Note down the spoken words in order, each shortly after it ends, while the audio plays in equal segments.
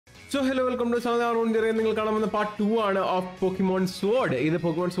So hello, welcome to RuneJerry. നിങ്ങൾ കാണാൻ വന്ന പാർട്ട് 2 ആണ് ഓഫ് Pokémon Sword. ഇത്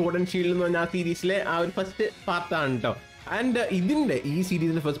Pokémon Sword and Shield എന്ന് പറഞ്ഞ ആ സീരീസിലെ ആ ഒരു ഫസ്റ്റ് പാർട്ടാണ് കേട്ടോ. ആൻഡ് ഇതിന്റെ ഈ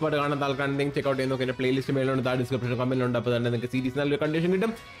സീരീസിന്റെ ഫസ്റ്റ് പാർട്ട് കാണാൻ ആൾക്കാരുണ്ടെങ്കിൽ ചെക്ക് ഔട്ട് ചെയ്യുന്ന നോക്കി പ്ലേലിസ്റ്റ് മേലുണ്ട്, താഴെ ഡിസ്ക്രിപ്ഷൻ കമന്റിലുണ്ട്. അപ്പോൾ തന്നെ നിങ്ങൾക്ക് സീരീസ് നല്ലൊരു കണ്ടീഷൻ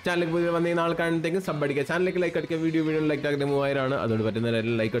കിട്ടും. ചാനലിലേക്ക് പോയി വന്നിരുന്ന ആൾക്കാരുണ്ടെങ്കിൽ സബ് അടിക്കുക, ചാനലിലേക്ക് ലൈക്ക് അടിക്കുക, വീഡിയോ ലൈക്ക് ആക്കുന്ന 3000 ആണ്. അതുകൊണ്ട് പറ്റുന്ന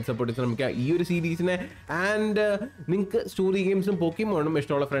ലൈക്ക് അടി സപ്പോർട്ട് ശ്രമിക്കുക ഈ ഒരു സീരീസിനെ. ആൻഡ് നിങ്ങൾക്ക് സ്റ്റോറി ഗെയിംസും പോക്കിമോണും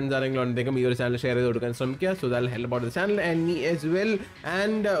ഇഷ്ടമുള്ള ഫ്രണ്ട്സ് ആരെങ്കിലും ഉണ്ടെങ്കിൽ ഈ ഒരു ചാനൽ ഷെയർ ചെയ്ത് കൊടുക്കാൻ ശ്രമിക്കുക. So that help out the channel and me as well.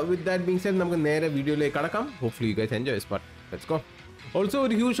 And with that being Z നമുക്ക് നേരെ വീഡിയോയിലേക്ക് കടക്കാം. Hopefully you guys enjoy this part. Let's go. Also, a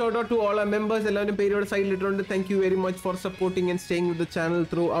huge shout out to all our members. എല്ലാവരും പേരോട് സൈഡിൽ ഇട്ടുണ്ട്. Thank you very much for supporting and staying with the channel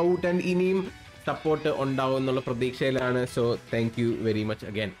throughout. And ഇനിയും support ഉണ്ടാവും എന്നുള്ള പ്രതീക്ഷയിലാണ്. So thank you very much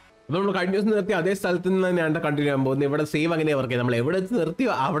again. അപ്പോൾ നമ്മൾ കഴിഞ്ഞ ദിവസം നിർത്തി അതേ സ്ഥലത്ത് നിന്ന് തന്നെയാണ് കണ്ടിന്യൂ ചെയ്യാൻ പോകുന്നത്. ഇവിടെ സേവ് അങ്ങനെ വർക്ക് നമ്മൾ എവിടെ വെച്ച്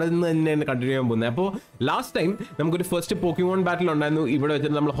നിർത്തിയോ അവിടെ നിന്ന് തന്നെയാണ് കണ്ടിന്യൂ ചെയ്യാൻ പോകുന്നത്. അപ്പോൾ ലാസ്റ്റ് ടൈം നമുക്കൊരു ഫസ്റ്റ് പോക്കിമോൺ ബാറ്റിൽ ഉണ്ടായിരുന്നു. ഇവിടെ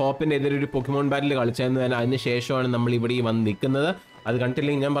വെച്ചിട്ട് നമ്മൾ ഹോപ്പിൻ്റെ എതിരെ ഒരു പോക്കിമോൺ ബാറ്റിൽ കളിച്ചായിരുന്നു. അതിന് ശേഷമാണ് നമ്മൾ ഇവിടെ വന്ന് നിൽക്കുന്നത്. അത്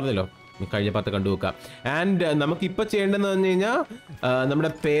കണ്ടില്ലെങ്കിൽ ഞാൻ പറഞ്ഞല്ലോ കഴിഞ്ഞ പാർട്ട് കണ്ടുവെക്കാം. ആൻഡ് നമുക്കിപ്പോൾ ചെയ്യേണ്ടതെന്ന് പറഞ്ഞു കഴിഞ്ഞാൽ നമ്മുടെ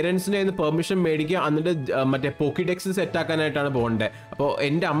പേരൻസിൻ്റെ കയ്യിൽ നിന്ന് പെർമിഷൻ മേടിക്കുക, എന്നിട്ട് മറ്റേ പോക്കിടെക്സ് സെറ്റ് ആക്കാനായിട്ടാണ് പോകേണ്ടത്. അപ്പോൾ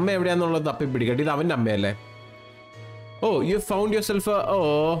എൻ്റെ അമ്മ എവിടെയാണെന്നുള്ളത് തപ്പി പിടിക്കട്ടെ. ഇത് അവൻ്റെ അമ്മയല്ലേ? ഓ യു ഫൗണ്ട് യുവർ സെൽഫ്. ഓ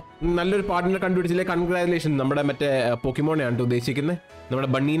നല്ലൊരു പാർട്ട്ണർ കണ്ടുപിടിച്ചില്ലേ, കൺഗ്രാജുലേഷൻ. നമ്മുടെ മറ്റേ പോക്കിമോണെയാണ് ഉദ്ദേശിക്കുന്നത്,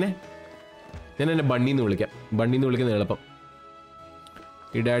 നമ്മുടെ ബണ്ണീനെ. ഞാൻ എന്നെ ബണ്ണീന്ന് വിളിക്കാം. ബണ്ണീന്ന് വിളിക്കുന്നത് എളുപ്പം.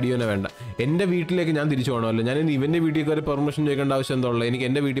 ഈ ഡാഡിയോനെ വേണ്ട. എൻ്റെ വീട്ടിലേക്ക് ഞാൻ തിരിച്ചു പോകണമല്ലോ. ഞാൻ ഇവൻ്റെ വീട്ടിൽ കയറി പെർമിഷൻ ചോദിക്കേണ്ട ആവശ്യം എന്താ ഉള്ളത്? എനിക്ക്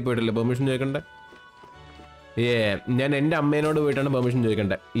എൻ്റെ വീട്ടിൽ പോയിട്ടല്ലേ പെർമിഷൻ ചോദിക്കണ്ടേ? ഞാൻ എൻ്റെ അമ്മേനോട് പോയിട്ടാണ് പെർമിഷൻ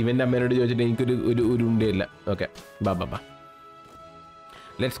ചോദിക്കേണ്ടത്. ഇവൻ്റെ അമ്മേനോട് ചോദിച്ചിട്ട് എനിക്കൊരു ഒരു ഉണ്ടയില്ല. ഓക്കെ ബാ ബാ ബാ,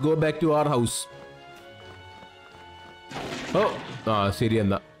 let's go back to our house. ഓ ആ ശരി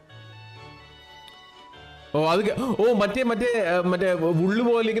എന്നാ. ഓ അത് മറ്റേ മറ്റേ മറ്റേ ഉള്ളു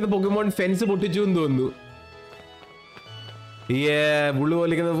പോലിരിക്കുന്ന പൊക്കിമോൺ ഫെൻസ് പൊട്ടിച്ചു എന്ന് തോന്നുന്നു. ഉള്ളു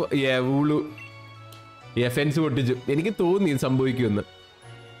പോലിരിക്കുന്ന ഫെൻസ് പൊട്ടിച്ചു. എനിക്ക് തോന്നി ഇത് സംഭവിക്കുമെന്ന്.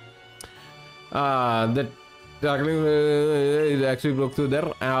 അത്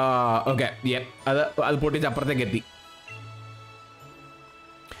പൊട്ടിച്ച് അപ്പുറത്തേക്ക് എത്തി.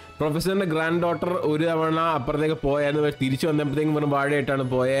 പ്രൊഫസറിന്റെ ഗ്രാൻഡ് ഡോട്ടർ ഒരു തവണ അപ്പുറത്തേക്ക് പോയായിരുന്നു. തിരിച്ചു വന്നപ്പോഴത്തേക്കും വെറും വാഴയായിട്ടാണ്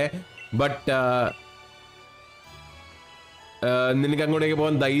പോയേ. ബട്ട് നിനക്ക് അങ്ങോട്ടേക്ക്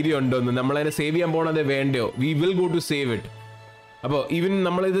പോകാൻ ധൈര്യം ഉണ്ടോന്ന്? നമ്മളതിനെ സേവ് ചെയ്യാൻ പോകണത് വേണ്ടയോ? We will go to save it. അപ്പോൾ ഈവൻ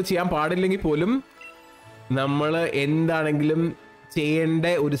നമ്മളിത് ചെയ്യാൻ പാടില്ലെങ്കിൽ പോലും നമ്മൾ എന്താണെങ്കിലും ചെയ്യേണ്ട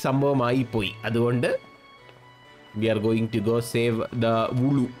ഒരു സംഭവമായി പോയി. അതുകൊണ്ട് V are going to go save the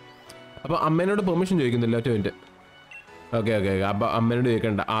വുളു. അപ്പോൾ അമ്മേനോട് പെർമിഷൻ ചോദിക്കുന്നില്ല. ഒറ്റ മിനിറ്റ്. Okay okay okay. അപ്പോൾ അമ്മേനോട്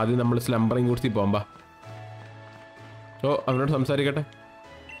ചോദിക്കണ്ട. ആദ്യം നമ്മൾ സ്ലംബറിങ് കുറിച്ച് പോകുമ്പോൾ അവനോട് സംസാരിക്കട്ടെ.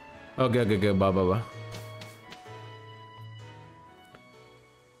 ഓക്കെ ഓക്കെ ഓക്കെ ബാ ബാ ബാ.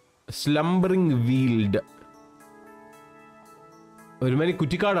 സ്ലംബറിങ് വീൽഡ് ഒരുമാതിരി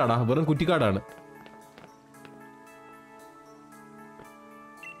കുറ്റിക്കാടാടാ, വെറും കുറ്റിക്കാടാണ്.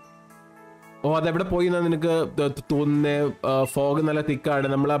 ഓ അതെവിടെ പോയി എന്നാ നിനക്ക് തോന്നുന്നത്? ഫോഗ് നല്ല തിക്കാണ്.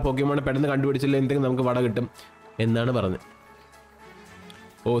 നമ്മൾ ആ പോക്കിമോണെ പെട്ടെന്ന് കണ്ടുപിടിച്ചില്ല എന്തെങ്കിലും നമുക്ക് വട കിട്ടും എന്നാണ് പറഞ്ഞത്.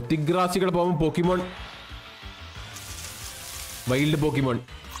 ഓ തിക് ഗ്രാസികൾ പോകുമ്പോൾ പോക്കിമോൺ, വൈൽഡ് പോക്കിമോൺ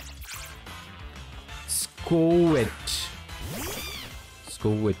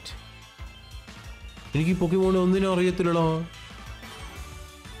സ്കോവെറ്റ്. എനിക്ക് ഈ പോക്കിമോൺ ഒന്നിനും അറിയത്തില്ലല്ലോ.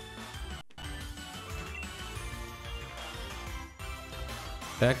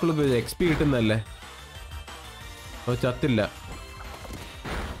 Tackle XP കിട്ടുന്നല്ലേ? ഓ ചത്തില്ല.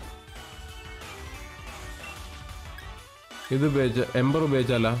 ഇത് ഉപയോഗിച്ച എംബർ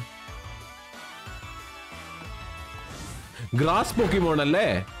ഉപയോഗിച്ചല്ല. ഗ്രാസ് പോക്കിമോൺ അല്ലേ?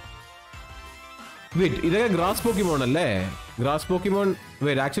 വെയിറ്റ്, ഇതൊക്കെ ഗ്രാസ് പോക്കിമോൺ അല്ലേ? ഗ്രാസ് പോക്കിമോൺ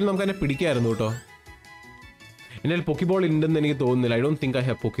വെയിറ്റ്, ആക്ച്വലി നമുക്ക് അതിനെ പിടിക്കായിരുന്നു കേട്ടോ. എൻ്റെ പോക്കിബോൾ ഉണ്ടെന്ന് എനിക്ക് തോന്നുന്നില്ല. I don't think I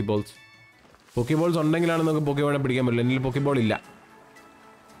have പോക്കിബോൾസ്. പോക്കിബോൾസ് ഉണ്ടെങ്കിലാണ് നമുക്ക് പോക്കിമോണെ പിടിക്കാൻ പറ്റില്ല. എൻ്റെ പോക്കിബോൾ ഇല്ല.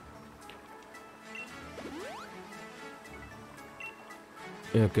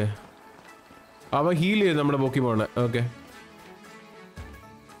 ഓക്കെ അവ ഹീൽ ചെയ്തു നമ്മുടെ പോക്കിമോണ്. ഓക്കെ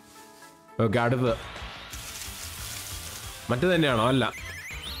ഓക്കെ അടുത്തത് മറ്റേ തന്നെയാണോ? അല്ല,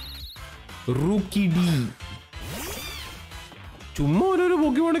 റൂക്കിഡി. ചുമ്മാ ഓരോരോ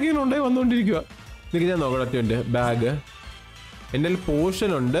പോക്കിമോണൊക്കെ ഇങ്ങനെ ഉണ്ടായി വന്നുകൊണ്ടിരിക്കുക. ഇതൊക്കെ ഞാൻ നോക്കട്ടെ. എൻ്റെ ബാഗ്, എൻ്റെ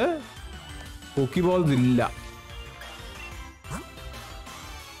പോർഷൻ ഉണ്ട്, പോക്കിബോൾസ് ഇല്ല.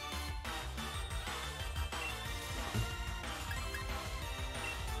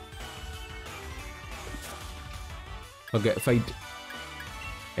 Okay fight.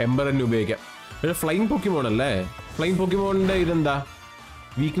 എംബർ തന്നെ ഉപയോഗിക്കാം. പക്ഷേ ഫ്ലൈങ് പോക്കിമോൺ അല്ലേ? ഫ്ലൈങ് പോക്കിമോണിൻ്റെ ഇതെന്താ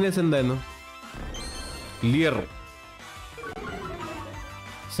വീക്ക്നെസ് എന്തായിരുന്നു? ലിയർ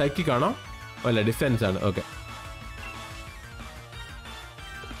സൈക്കിക് ആണോ? അല്ല ഡിഫെൻസ് ആണ്. ഓക്കെ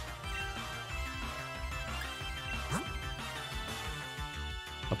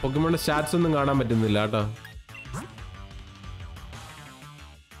പോക്കിമോന്റെ സ്റ്റാറ്റ്സ് ഒന്നും കാണാൻ പറ്റുന്നില്ല കേട്ടോ.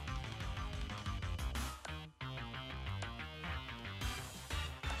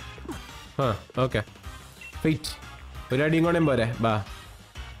 Okay fight. ഒരു അടിയും കൂടെയും പോരെ. ബാ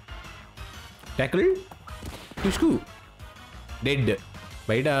tackle ടുഷ്കു dead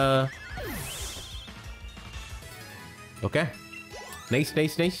ബൈഡാ. Okay nice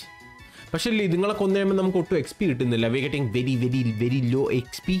nice nice. പക്ഷേ ഇതുങ്ങളെ കൊന്നു കഴിയുമ്പോൾ നമുക്ക് ഒട്ടും എക്സ് പി കിട്ടുന്നില്ല. V getting very very very low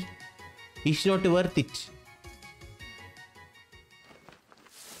X P. It's not worth it.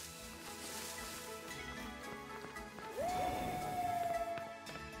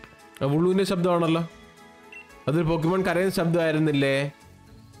 വുളുവിന്റെ ശബ്ദമാണല്ലോ. അതൊരു പോക്കിമോൺ കരയുന്ന ശബ്ദമായിരുന്നില്ലേ?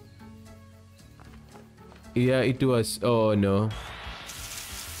 It was. Oh no.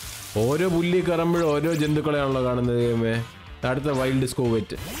 ഓരോ പുല്ലി കയറുമ്പോഴും ഓരോ ജന്തുക്കളെയാണല്ലോ കാണുന്നത്. അടുത്ത വൈൽഡ്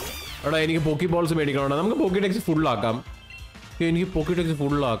സ്കോവെറ്റ്. എടാ എനിക്ക് പോക്കി ബോൾസ് മേടിക്കണം. നമുക്ക് പോക്കി ടെക്സ് ഫുള്ളാക്കാം. എനിക്ക് പോക്കി ടെക്സ്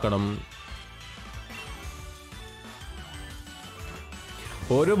ഫുള്ളാക്കണം.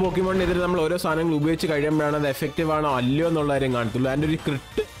 ഓരോ പോക്കിമോണിനെതിരെ നമ്മൾ ഓരോ സാധനങ്ങൾ ഉപയോഗിച്ച് കഴിയുമ്പോഴാണ് അത് എഫക്റ്റീവ് ആണോ അല്ലയോ എന്നുള്ള കാര്യം കാണത്തുള്ളൂ. അതിൻ്റെ ഒരു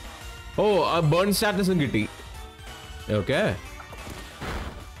ക്രിട്ട്. ഓ ആ ബേൺ സ്റ്റാറ്റസും കിട്ടി. ഓക്കെ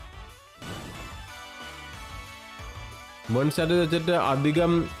ബേൺ സ്റ്റാറ്റസ് വെച്ചിട്ട്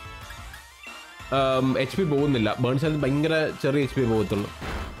അധികം എച്ച് പി പോകുന്നില്ല. ബേൺ സ്റ്റാറ്റസ് ഭയങ്കര ചെറിയ എച്ച് പി പോകത്തുള്ളൂ.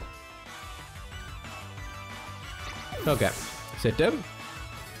 Okay set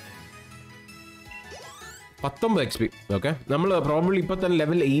 19 X P. Okay നമ്മൾ പ്രോബ്ലി ഇപ്പൊ തന്നെ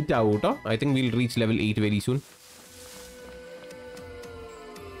ലെവൽ 8 ആവും കേട്ടോ. I think will reach level 8 very soon.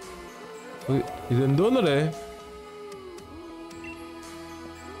 ഇതെന്തോന്നേ?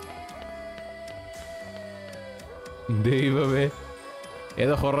 ദൈവമേ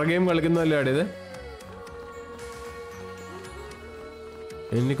ഏതോ ഹൊറർ ഗെയിം കളിക്കുന്നല്ലേ അവിടെ ഇത്.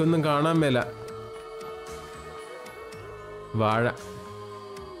 എനിക്കൊന്നും കാണാൻ മേല. വാഴ.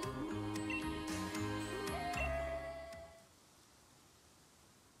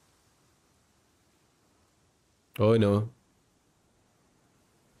 Oh no.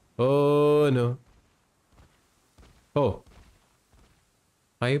 Oh no. ഓ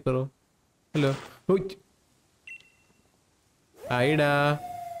ഹായ് ബ്രോ. ഹലോ. ഹായ്ഡാ.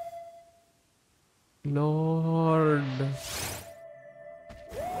 ലോർഡ്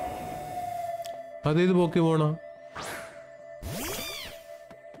അതേത് പോക്കിമോണോ?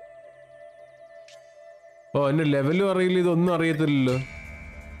 ഓ എന്റെ ലെവലും അറിയില്ല, ഇതൊന്നും അറിയത്തില്ലല്ലോ.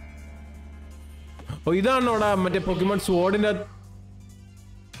 ഓ ഇതാണോടാ മറ്റേ പോക്കിമോൺ സ്വാർഡിന്റെ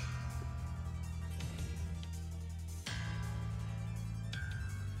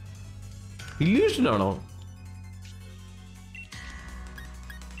ഇല്യൂഷൻ ആണോ?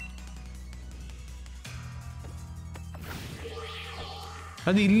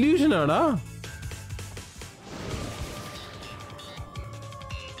 അത് ഇല്യൂഷൻ ആടാ.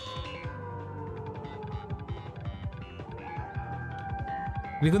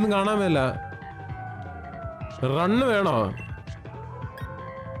 എനിക്കൊന്നും കാണാൻ മേല. റണ്ണ് വേണോ?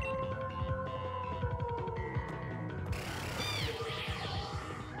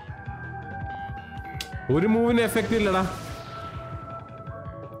 ഒരു മൂവിന് എഫക്റ്റ് ഇല്ലടാ.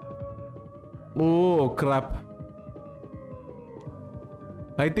 ഓ crap.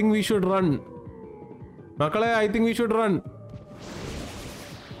 I think we should run. മക്കളെ I think we should run.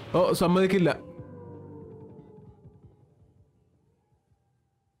 ഓ സമ്മതിക്കില്ല.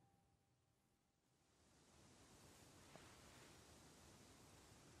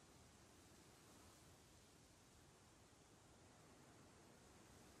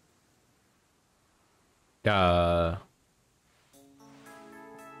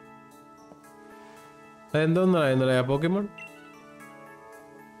 എന്തോന്നാ പോക്കിമോൺ?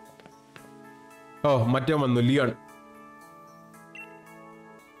 ഓ മറ്റേ വന്നു ലിയോൺ.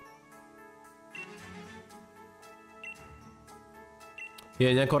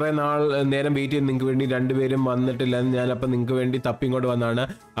 ഞാൻ കുറെ നേരം വെയിറ്റ് ചെയ്ത് നിങ്ങൾക്ക് വേണ്ടി രണ്ടുപേരും വന്നിട്ടില്ല. ഞാനപ്പം നിങ്ങൾക്ക് വേണ്ടി തപ്പിങ്ങോട്ട് വന്നാണ്.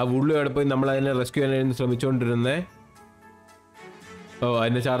 ആ ഉള്ളു എടുപ്പ് നമ്മൾ അതിനെ റെസ്ക്യൂ ചെയ്യാൻ ശ്രമിച്ചുകൊണ്ടിരുന്നേ. ഓ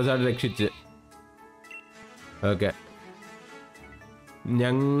അതിനെ ചാർജായിട്ട് രക്ഷിച്ച്. ഓക്കെ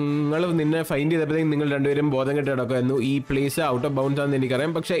ഞങ്ങൾ നിന്നെ ഫൈൻഡ് ചെയ്തപ്പോഴത്തേക്കും നിങ്ങൾ രണ്ടുപേരും ബോധം കെട്ട് കിടക്കുമായിരുന്നു. ഈ പ്ലേസ് ഔട്ട് ഓഫ് ബൗണ്ട്സ് ആണെന്ന്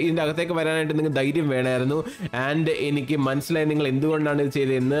എനിക്കറിയാം. പക്ഷേ ഇതിൻ്റെ അകത്തേക്ക് വരാനായിട്ട് നിങ്ങൾക്ക് ധൈര്യം വേണമായിരുന്നു. ആൻഡ് എനിക്ക് മനസ്സിലായി നിങ്ങൾ എന്തുകൊണ്ടാണ് ഇത്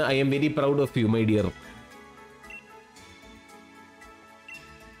ചെയ്തതെന്ന്. I am very proud of you my dear.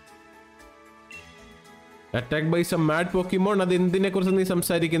 Attack by some mad പോക്കിമോൺ. അത് എന്തിനെ കുറിച്ച് നീ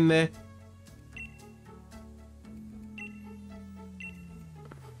സംസാരിക്കുന്നേ?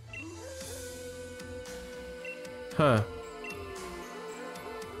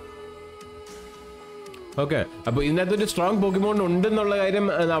 ഓക്കെ, അപ്പോൾ ഇതിനകത്തൊരു സ്ട്രോങ് പോക്കിമോൺ ഉണ്ടെന്നുള്ള കാര്യം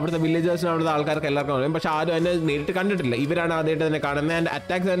അവിടുത്തെ വില്ലേജേഴ്സിന് അവിടുത്തെ ആൾക്കാർക്ക് എല്ലാവർക്കും അറിയാം. പക്ഷെ ആരും അതിനെ നേരിട്ട് കണ്ടിട്ടില്ല. ഇവരാണ് ആദ്യമായിട്ട് തന്നെ കാണുന്നത്. ആൻഡ്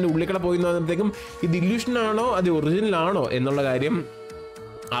അറ്റാക്സ് അതിൻ്റെ ഉള്ളിക്കട പോയി നോക്കുമ്പോഴത്തേക്കും ഇത് ഇല്യൂഷൻ ആണോ അത് ഒറിജിനൽ ആണോ എന്നുള്ള കാര്യം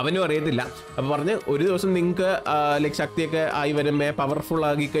അവനും അറിയത്തില്ല. അപ്പോൾ പറഞ്ഞ് ഒരു ദിവസം നിങ്ങൾക്ക് ലൈക്ക് ശക്തിയൊക്കെ ആയി വരുമ്പോൾ പവർഫുൾ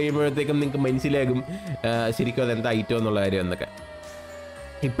ആക്കി കഴിയുമ്പോഴത്തേക്കും നിങ്ങൾക്ക് മനസ്സിലാകും ശരിക്കും അതെന്താ ഐറ്റം എന്നുള്ള കാര്യം എന്നൊക്കെ.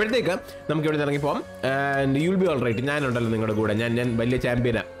 ഇപ്പോഴത്തേക്ക് നമുക്ക് ഇവിടെ നിന്ന് ഇറങ്ങിപ്പോവാം. And you will be all right. ഞാനുണ്ടല്ലോ നിങ്ങളുടെ കൂടെ. ഞാൻ വലിയ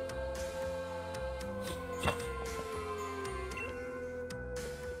ചാമ്പ്യനാണ്.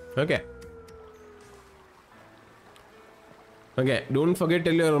 Okay okay, don't forget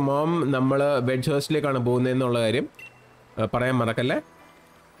tell your mom നമ്മൾ വെഡ്ജ് ഹേഴ്സിലേക്കാണ് പോകുന്നതെന്നുള്ള കാര്യം പറയാൻ മറക്കല്ലേ.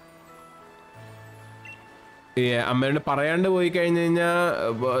 അമ്മയോട് പറയാണ്ട് പോയി കഴിഞ്ഞ് കഴിഞ്ഞാൽ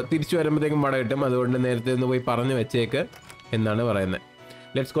തിരിച്ചു വരുമ്പോഴത്തേക്കും വട കിട്ടും. അതുകൊണ്ട് നേരത്തെ ഒന്ന് പോയി പറഞ്ഞു വെച്ചേക്ക് എന്നാണ് പറയുന്നത്.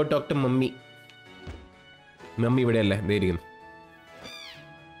 Let's go talk to mummy. Mummy ഇവിടെയല്ലേ ഇതായിരിക്കുന്നു.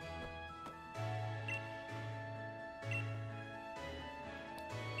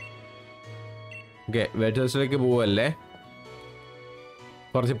 ഓക്കെ, വെഡ്ജ് പോവല്ലേ.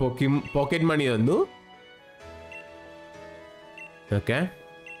 കുറച്ച് പോക്കറ്റ് മണി തന്നു. ഓക്കെ,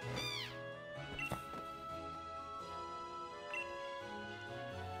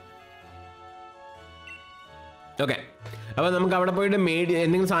 ഓക്കെ, അപ്പൊ നമുക്ക് അവിടെ പോയിട്ട്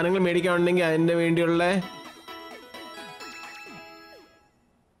എന്തെങ്കിലും സാധനങ്ങൾ മേടിക്കാനുണ്ടെങ്കിൽ അതിന്റെ വേണ്ടിയുള്ള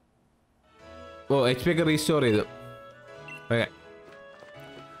HP ഒക്കെ റീസ്റ്റോർ ചെയ്തു. ഓക്കെ,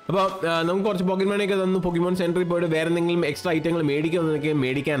 അപ്പോൾ നമുക്ക് കുറച്ച് പോക്കറ്റ് മണിയൊക്കെ തന്നു. പോക്കിമോൺ സെൻറ്ററിൽ പോയിട്ട് വേറെ എന്തെങ്കിലും എക്സ്ട്രാ ഐറ്റങ്ങൾ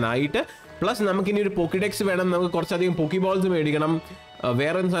മേടിക്കാനായിട്ട്. പ്ലസ് നമുക്കിനി ഒരു പോക്കിഡെക്സ് വേണം. നമുക്ക് കുറച്ചധികം പോക്കി ബോൾസ് മേടിക്കണം.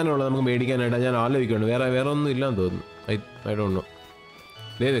 വേറെ ഒരു സാധനമുള്ളത് നമുക്ക് മേടിക്കാനായിട്ട് ഞാൻ ആലോചിക്കുന്നുണ്ട്. വേറെ ഒന്നും ഇല്ലാന്ന് തോന്നുന്നു. I don't know.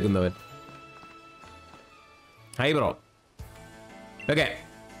 They നിൽക്കുന്നവൻ. Hi bro. Okay,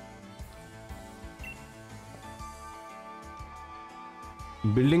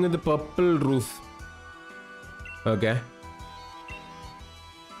 building with purple roof. Okay,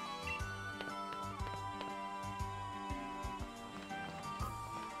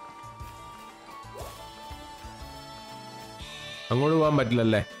 അങ്ങോട്ട് പോകാൻ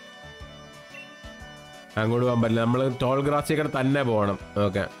പറ്റില്ലല്ലേ? അങ്ങോട്ട് പോകാൻ പറ്റില്ല. നമ്മൾ ടോൾ ഗ്രാസിൽ തന്നെ പോകണം.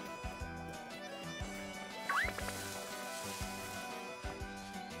 ഓക്കെ,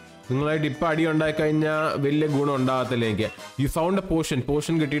 നിങ്ങളായിട്ട് ഇപ്പം അടി ഉണ്ടാക്കി കഴിഞ്ഞാൽ വലിയ ഗുണം ഉണ്ടാകത്തില്ല എനിക്ക്. യു ഫൗണ്ട് എ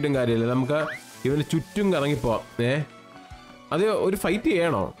പോഷൻ കിട്ടിയിട്ടും കാര്യമില്ല. നമുക്ക് ഇവന് ചുറ്റും കറങ്ങിപ്പോവാം. അത് ഒരു ഫൈറ്റ്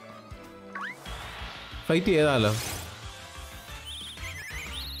ചെയ്യണോ? ഫൈറ്റ് ചെയ്താലോ?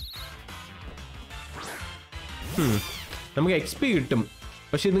 നമുക്ക് XP കിട്ടും.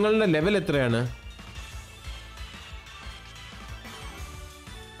 പക്ഷെ നിങ്ങളുടെ ലെവൽ എത്രയാണ്?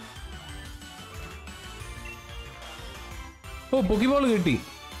 പോക്കിബോൾ കിട്ടി.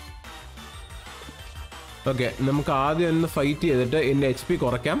 ഓക്കെ, നമുക്ക് ആദ്യം ഒന്ന് ഫൈറ്റ് ചെയ്തിട്ട് എൻ്റെ HP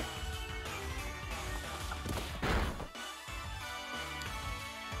കുറയ്ക്കാം.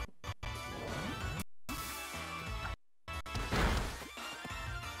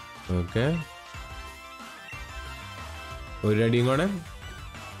 ഓക്കെ, ഒരടിയും കൂടെ.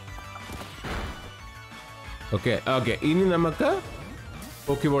 ഓക്കെ, ഇനി നമുക്ക്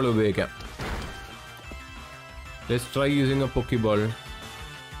പോക്കിബോൾ ഉപയോഗിക്കാം. Let's try using a Pokeball.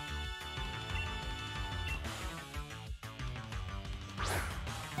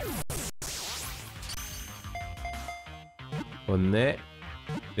 ഒന്ന്,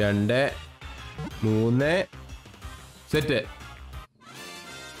 രണ്ട്, മൂന്ന്, സെറ്റ്.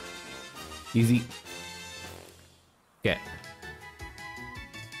 ഈസി. Okay,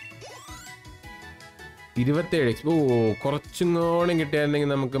 27 XP. കുറച്ചും കൂടെ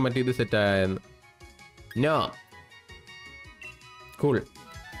കിട്ടിയായിരുന്നെങ്കിൽ നമുക്ക് മറ്റേത് സെറ്റ് ആയിരുന്നു. No, cool.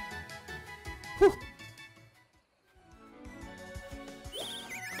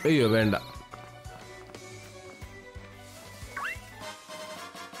 അയ്യോ വേണ്ട.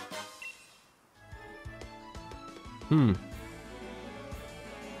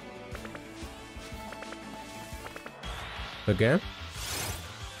 Okay,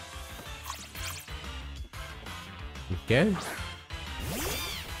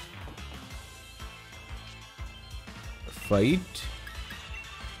 fight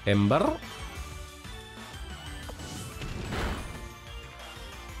ember.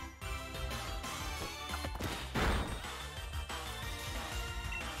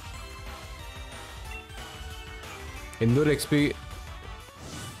 എന്തൊരു XP.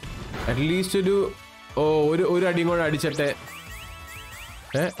 അറ്റ്ലീസ്റ്റ് ഒരു അടിയും കൂടെ അടിച്ചട്ടെ.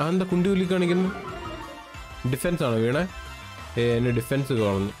 അതെന്താ കുണ്ടി കാണിക്കുന്നു? ഡിഫെൻസ് ആണോ വീണേ? എന്നെ ഡിഫെൻസ്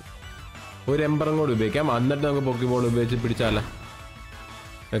കാണുന്നു. ഒരു എംബറും കൂടെ ഉപയോഗിക്കാം. എന്നിട്ട് നമുക്ക് പോക്കിബോൾ ഉപയോഗിച്ച് പിടിച്ചാലോ?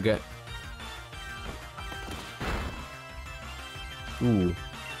 Okay,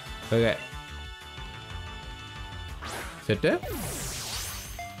 okay, set.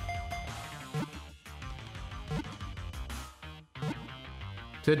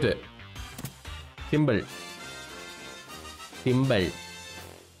 Set. Simple. Simple.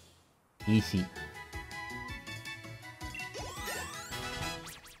 Easy.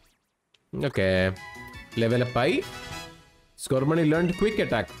 Okay. ലെവലപ്പായി. Score മണി learn quick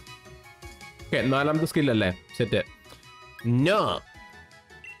attack. Okay, 4ാമത്തെ സ്കില്ലല്ലേ? Set. No.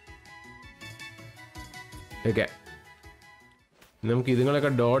 Okay, നമുക്ക്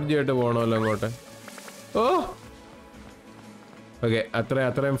ഇതുങ്ങളൊക്കെ ഡോഡ്ജ് ചെയ്തിട്ട് പോകണമല്ലോ അങ്ങോട്ട്. ഓ ഓക്കെ,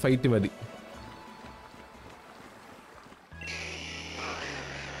 അത്രയും ഫൈറ്റ് മതി.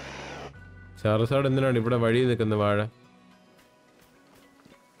 ചാർസാഡ് എന്തിനാണ് ഇവിടെ വഴി നിൽക്കുന്നത്? വാഴ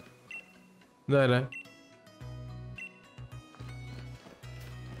ഇതാ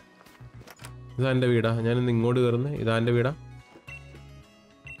ഇതാൻ്റെ വീടാ. ഞാനിന്ന് ഇങ്ങോട്ട് കയറുന്നത്. ഇതാൻ്റെ വീടാ.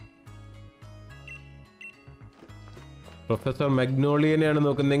 പ്രൊഫസർ മഗ്നോളിയനെയാണ്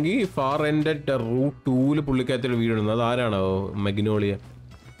നോക്കുന്നെങ്കിൽ ഫാർ എൻഡ് റൂട്ട് 2 പുള്ളിക്കകത്തൊരു വീടുണ്ട്. അത് ആരാണോ മഗ്നോളിയ?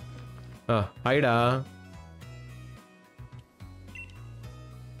 ആ ഹൈഡാ.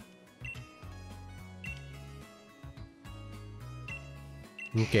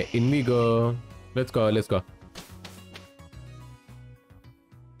 Okay, in we go. Let's go.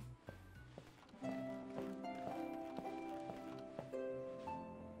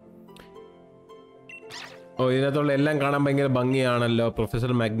 ഓ, ഇതിനകത്തുള്ള എല്ലാം കാണാൻ ഭയങ്കര ഭംഗിയാണല്ലോ.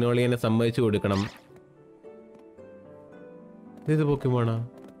 പ്രൊഫസർ മാഗ്നോളിയനെ സമ്മതിച്ചു കൊടുക്കണം. ഇത് പോക്കിമോണാ?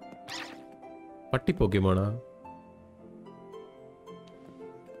 പട്ടി പോക്കിമോണാ?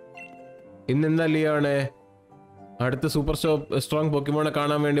 ഇന്നെന്താ ലിയോണേ അടുത്ത സൂപ്പർ സ്ട്രോങ് പോക്കിമോണെ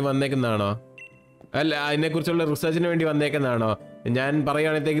കാണാൻ വേണ്ടി വന്നേക്കുന്നതാണോ? അല്ല, അതിനെക്കുറിച്ചുള്ള റിസർച്ചിന് വേണ്ടി വന്നേക്കുന്നതാണോ? ഞാൻ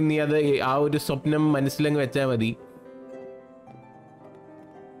പറയുകയാണെത്തേക്ക് നീ അത് ആ ഒരു സ്വപ്നം മനസ്സിലങ്ങ് വെച്ചാൽ മതി.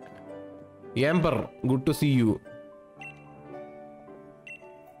 Emperor, good to see you.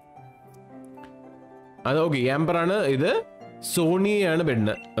 അത് ഓക്കെ, Emperor ആണ് ഇത്. സോണിയാണ്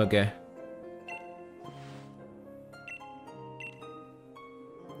പെണ്ണ്. ഓക്കെ,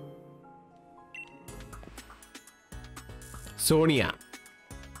 സോണിയ.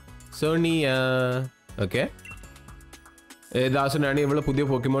 ഓക്കെ, ദാസുനാണ് ഇവള് പുതിയ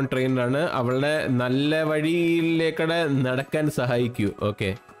പോക്കിമോൺ ട്രെയിനറാണ്. അവളുടെ നല്ല വഴിയിലേക്കടെ നടക്കാൻ സഹായിക്കൂ.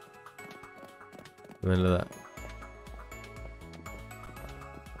 ഓക്കെ, നല്ലതാ.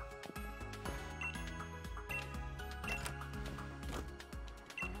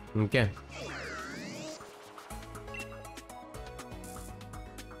 Okay,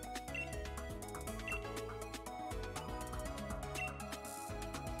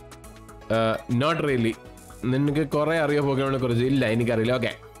 not really. നിനക്ക് കുറെ അറിയോ പോക്കിമോണിനെ കുറിച്ച്? ഇല്ല, എനിക്കറിയില്ല.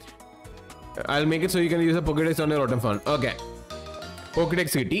 Okay, I'll make it so you can use a Pokédex on your Rotom phone. Okay, Pokédex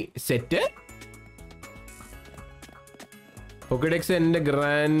കിട്ടി. സെറ്റ്. പോക്കഡെക്സ് എൻ്റെ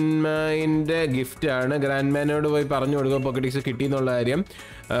ഗ്രാൻഡ്മാൻ്റെ ഗിഫ്റ്റാണ്. ഗ്രാൻഡ്മാനോട് പോയി പറഞ്ഞു കൊടുക്കുക പോക്കഡെക്സ് കിട്ടി എന്നുള്ള കാര്യം.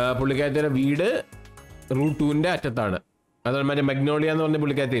 പുള്ളിക്കാരത്തിൻ്റെ വീട് റൂട്ട് 2 അറ്റത്താണ്. അതുപോലെ മറ്റേ മഗ്നോളിയ എന്ന് പറഞ്ഞ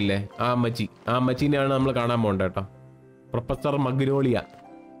പുള്ളിക്കാരത്തില്ലേ, ആ അമ്മച്ചീനെയാണ് നമ്മൾ കാണാൻ പോകേണ്ടത് കേട്ടോ. Professor magnolia.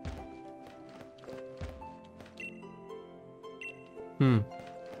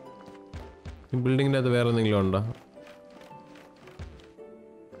 ബിൽഡിങ്ങിൻ്റെ അത് വേറെ എന്തെങ്കിലും ഉണ്ടോ?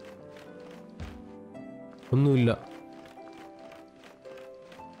 ഒന്നുമില്ല.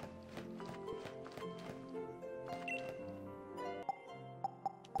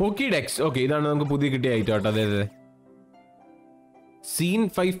 പോക്കിഡെക്സ്. ഓക്കെ, ഇതാണ് നമുക്ക് പുതിയ കിട്ടിയ ഐറ്റം കേട്ടോ. അതെ. സീൻ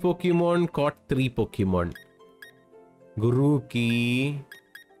 5 പോക്കിമോൺ, കോട്ട് 3 പോക്കിമോൺ, ഗുരു കീ,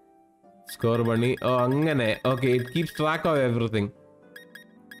 സ്കോർ മണി. ഓ അങ്ങനെ. Okay, it keeps track of everything.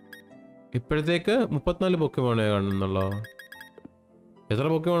 ഇപ്പോഴത്തേക്ക് 34 പോക്കിമോണേ കാണുന്നുള്ളോ? എത്ര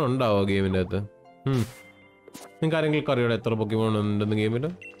പോക്കിമോൺ ഉണ്ടാവോ ഗെയിമിൻ്റെ അകത്ത്? നിങ്ങൾക്ക് ആരെങ്കിലും അറിയോ എത്ര പോക്കിമോൺ ഉണ്ടെന്ന് ഗെയിമിൽ?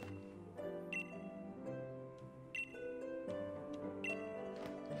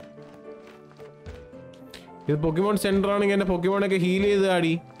 ഇത് പോക്കിമോൺ സെന്റർ ആണെങ്കിൽ എന്റെ പോക്കിമോണൊക്കെ ഹീൽ ചെയ്ത്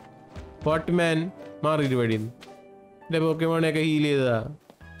ആടി. പോട്ട്മാൻ മാറിയിട്ട് വഴി എന്റെ പോക്കിമോണൊക്കെ ഹീൽ ചെയ്തതാ.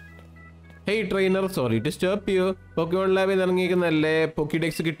 Hey trainer, sorry to stop U. പോക്കിമോൺ ലാബിൽ ഇറങ്ങിയിരിക്കുന്നല്ലേ,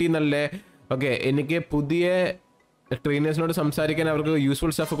 പോക്കിഡെക്സ് കിട്ടിയെന്നല്ലേ? ഓക്കെ, എനിക്ക് പുതിയ ട്രെയിനേഴ്സിനോട് സംസാരിക്കാൻ, അവർക്ക്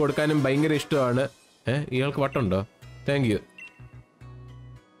യൂസ്ഫുൾ സ്റ്റഫ് കൊടുക്കാനും ഭയങ്കര ഇഷ്ടമാണ്. ഇയാൾക്ക് വട്ടുണ്ടോ? Thank you.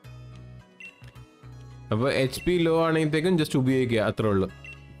 അപ്പോൾ HP ലോ ആണെങ്കിലത്തേക്കും ജസ്റ്റ് ഉപയോഗിക്കുക, അത്രേ ഉള്ളൂ.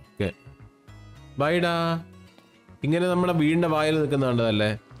 ഓക്കെ, ബൈഡാ. ഇങ്ങനെ നമ്മുടെ വീടിന്റെ വായിൽ നിൽക്കുന്നുണ്ടല്ലേ?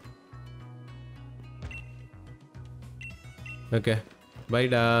 ഓക്കെ,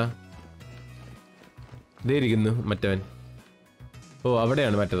 ബൈഡാ. ഇതേ ഇരിക്കുന്നു മറ്റവൻ. ഓ,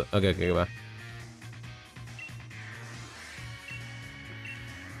 അവിടെയാണ് മറ്റത്. ഓക്കെ ഓക്കെ, വാ.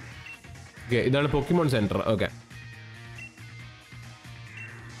 ഓക്കെ, ഇതാണ് പോക്കിമോൺ സെന്റർ. ഓക്കെ,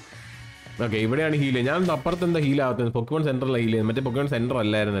 ഓക്കെ, ഇവിടെയാണ് ഹീൽ. ഞാൻ അപ്പുറത്ത് എന്താ ഹീൽ ആകത്തത്? പൊക്കിമോൺ സെന്ററിലെ ഹീൽ ചെയ്യുന്നത്. മറ്റേ പൊക്കിമോൺ centre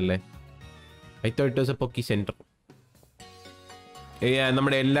അല്ലായിരുന്നല്ലേ? I thought it was A പൊക്കി സെന്റർ.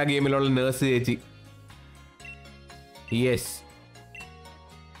 നമ്മുടെ എല്ലാ ഗെയിമിലുള്ള നേഴ്സ് ചേച്ചി. യെസ്.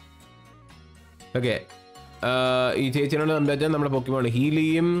 ഓക്കെ, ഈ ചേച്ചിനോട് സംസാരിച്ചാൽ നമ്മുടെ പൊക്കിമോൺ ഹീൽ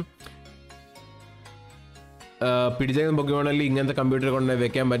ചെയ്യും. പിടിച്ചേക്കുന്ന പൊക്കിമോണിൽ ഇങ്ങനത്തെ കമ്പ്യൂട്ടർ കൊണ്ട്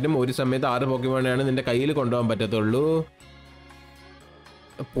വെക്കാൻ പറ്റും. ഒരു സമയത്ത് 6 പൊക്കിമോണാണ് നിന്റെ കയ്യിൽ കൊണ്ടുപോകാൻ പറ്റത്തുള്ളൂ.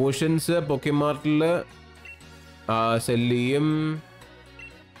 പോഷൻസ് പൊക്കിമാർട്ടിൽ സെല് ചെയ്യും.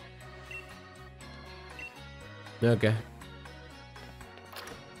 ഓക്കെ,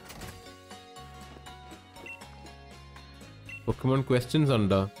 പൊക്കിമോൺ ക്വസ്റ്റ്യൻസ്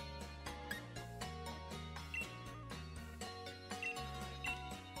ഉണ്ടോ?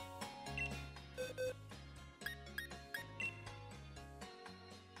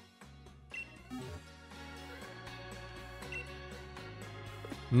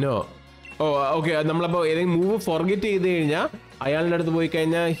 നോ. ഓ ഓക്കെ, നമ്മളപ്പോൾ ഏതെങ്കിലും മൂവ് ഫോർഗെറ്റ് ചെയ്ത് കഴിഞ്ഞാൽ അയാളുടെ അടുത്ത് പോയി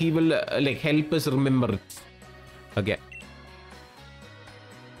കഴിഞ്ഞാൽ he will like help us remember it. Okay,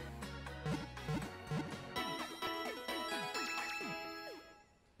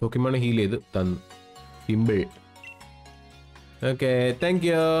 പൊക്കിമോൺ heal ചെയ്ത് തന്നു. Simple. Okay, thank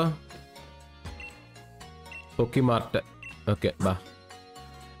you പൊക്കിമാർട്ട്. Okay, ബാ.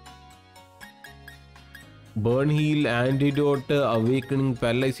 Burn heal, antidote, awakening,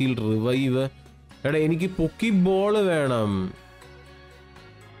 paralyse heal, revive. എടാ എനിക്ക് പൊക്കി ബോൾ വേണം.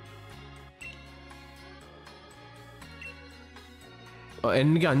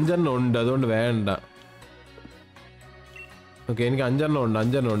 എനിക്ക് 5 ഉണ്ട്, അതുകൊണ്ട് വേണ്ട. ഓക്കെ, എനിക്ക്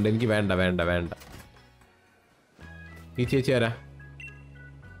 5 ഉണ്ട്. എനിക്ക് വേണ്ട വേണ്ട വേണ്ട. ഈ ചേച്ചി ആരാ?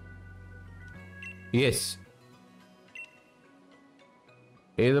 യെസ്.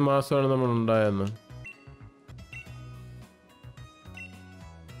 ഏത് മാസമാണ് നമ്മൾ ഉണ്ടായെന്ന്?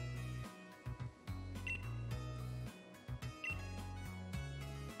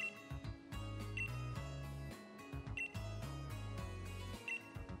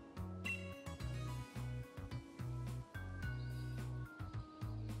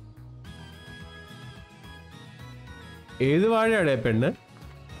 ഏത് വാഴയാടേ പെണ്ണ്?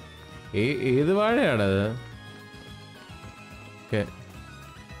 ഏത് വാഴയാണത്? Okay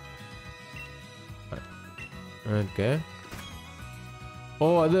okay. ഓ,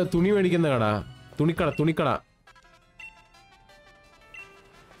 അത് തുണി മേടിക്കുന്ന കട. തുണിക്കട.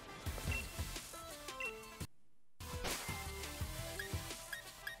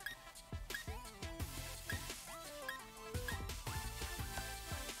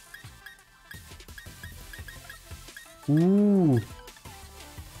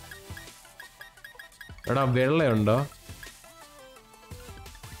 എടാ വെള്ളയുണ്ടോ?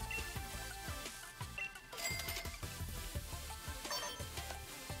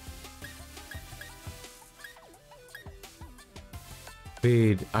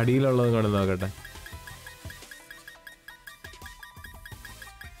 അടിയിലുള്ളത് കാണുന്ന നോക്കട്ടെ.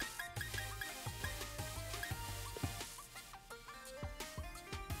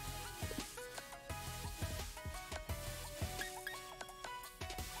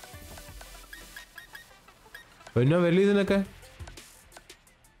 പിന്നെ വലിയ ഇതിനൊക്കെ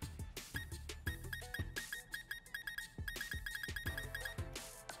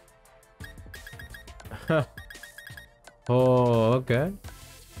ഓ ഓക്കെ.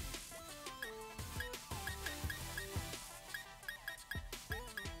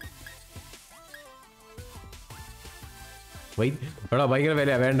 എടാ ഭയങ്കര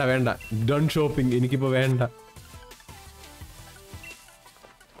വിലയാ. വേണ്ട ഡൺ ഷോപ്പിംഗ്. എനിക്കിപ്പോ വേണ്ട.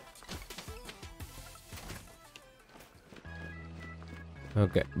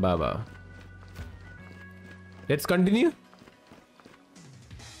 ഓക്കെ, ബാ. Let's continue.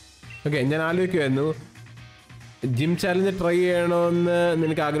 ഓക്കെ, ഞാൻ ആലോചിക്കുമായിരുന്നു ജിം ചാലഞ്ച് ട്രൈ ചെയ്യണമെന്ന്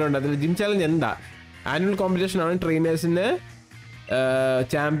നിനക്ക് ആഗ്രഹമുണ്ട്. അതിൽ ജിം ചാലഞ്ച് എന്താ? ആനുവൽ കോമ്പറ്റീഷൻ ആണ്. ട്രെയിനേഴ്സിന്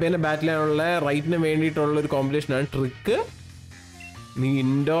ചാമ്പ്യനെ ബാറ്റിൽ ചെയ്യാനുള്ള റൈറ്റിന് വേണ്ടിയിട്ടുള്ള ഒരു കോമ്പറ്റീഷനാണ്. ട്രിക്ക് നീ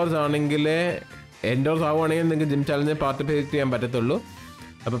ഇൻഡോർസ് ആവുകയാണെങ്കിൽ നിങ്ങൾക്ക് ജിം ചാലഞ്ചിൽ പാർട്ടിസിപ്പേറ്റ് ചെയ്യാൻ പറ്റത്തുള്ളൂ.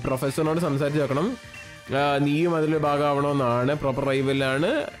 അപ്പോൾ പ്രൊഫസറിനോട് സംസാരിച്ച് നോക്കണം. നീയും അതിൽ ഭാഗമാവണമെന്നാണ്. പ്രോപ്പർ റൈവലാണ്.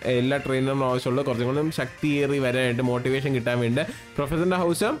 എല്ലാ ട്രെയിനറിനും ആവശ്യമുള്ളത് കുറച്ചും കൂടി ശക്തിയേറി വരാനായിട്ട്, മോട്ടിവേഷൻ കിട്ടാൻ വേണ്ടി. പ്രൊഫസറിൻ്റെ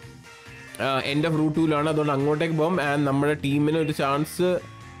ഹൗസ് എൻ്റെ റൂട്ട് 2 അതുകൊണ്ട് അങ്ങോട്ടേക്ക് പോകും. ആൻഡ് നമ്മുടെ ടീമിന് ഒരു ചാൻസ്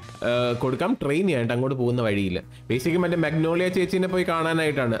കൊടുക്കാം ട്രെയിൻ ചെയ്യാനായിട്ട് അങ്ങോട്ട് പോകുന്ന വഴിയിൽ. ബേസിക്കലി മറ്റേ മഗ്നോളിയ ചേച്ചീനെ പോയി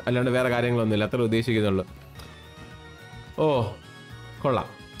കാണാനായിട്ടാണ്, അല്ലാണ്ട് വേറെ കാര്യങ്ങളൊന്നുമില്ല. അത്ര ഉദ്ദേശിക്കുന്നുള്ളൂ. ഓ കൊള്ളാം.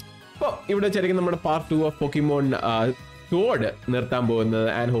 അപ്പോൾ ഇവിടെ വെച്ചായിരിക്കും നമ്മുടെ പാർട്ട് 2 ഓഫ് പോക്കിമോൺ സ്വോർഡ് നിർത്താൻ പോകുന്നത്.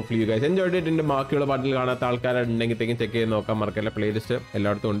 And hopefully you guys enjoyed it. എൻ്റെ ബാക്കിയുള്ള പാട്ടിൽ കാണാത്ത ആൾക്കാരുണ്ടെങ്കിലത്തേക്കും ചെക്ക് ചെയ്ത് നോക്കാം. മറക്കല്ല, പ്ലേലിസ്റ്റ്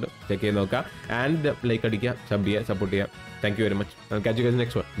എല്ലായിടത്തും ഉണ്ട്. ചെക്ക് ചെയ്ത് നോക്കാം. ആൻഡ് ലൈക്ക് അടിക്കുക, സബ് ചെയ്യുക, സപ്പോർട്ട് ചെയ്യുക. Thank you very much. Catch you guys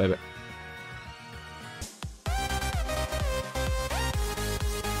next one. Bye bye.